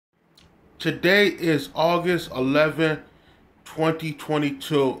Today is August 11,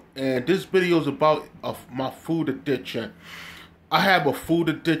 2022, and this video is about my food addiction. I have a food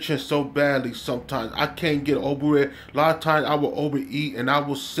addiction so badly sometimes. I can't get over it. A lot of times I will overeat and I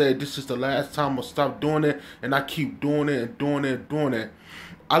will say this is the last time I'll stop doing it, and I keep doing it and doing it and doing it.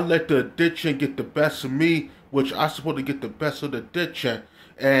 I let the addiction get the best of me, which I'm supposed to get the best of the addiction.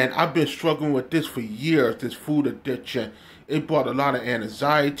 And I've been struggling with this for years, this food addiction. It brought a lot of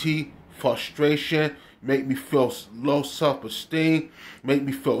anxiety, frustration, make me feel low self-esteem, make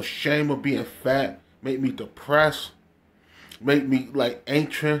me feel shame of being fat, make me depressed, make me like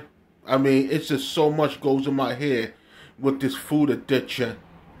anxious. I mean, it's just so much goes in my head with this food addiction.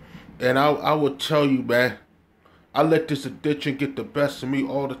 And I will tell you, man, I let this addiction get the best of me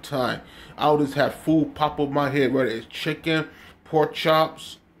all the time. I would just have food pop up my head, whether it's chicken, pork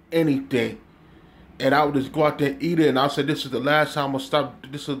chops, anything. And I would just go out there and eat it, and I said, this is the last time I'm going to stop,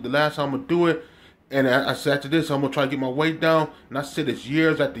 this is the last time I'm going to do it. And I said, after this, I'm going to try to get my weight down. And I said, it's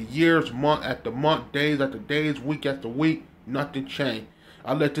years after years, month after month, days after days, week after week, nothing changed.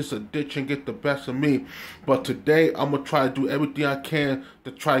 I let this addiction get the best of me. But today, I'm going to try to do everything I can to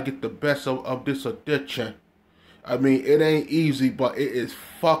try to get the best of this addiction. I mean, it ain't easy, but it is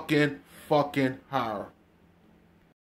fucking hard.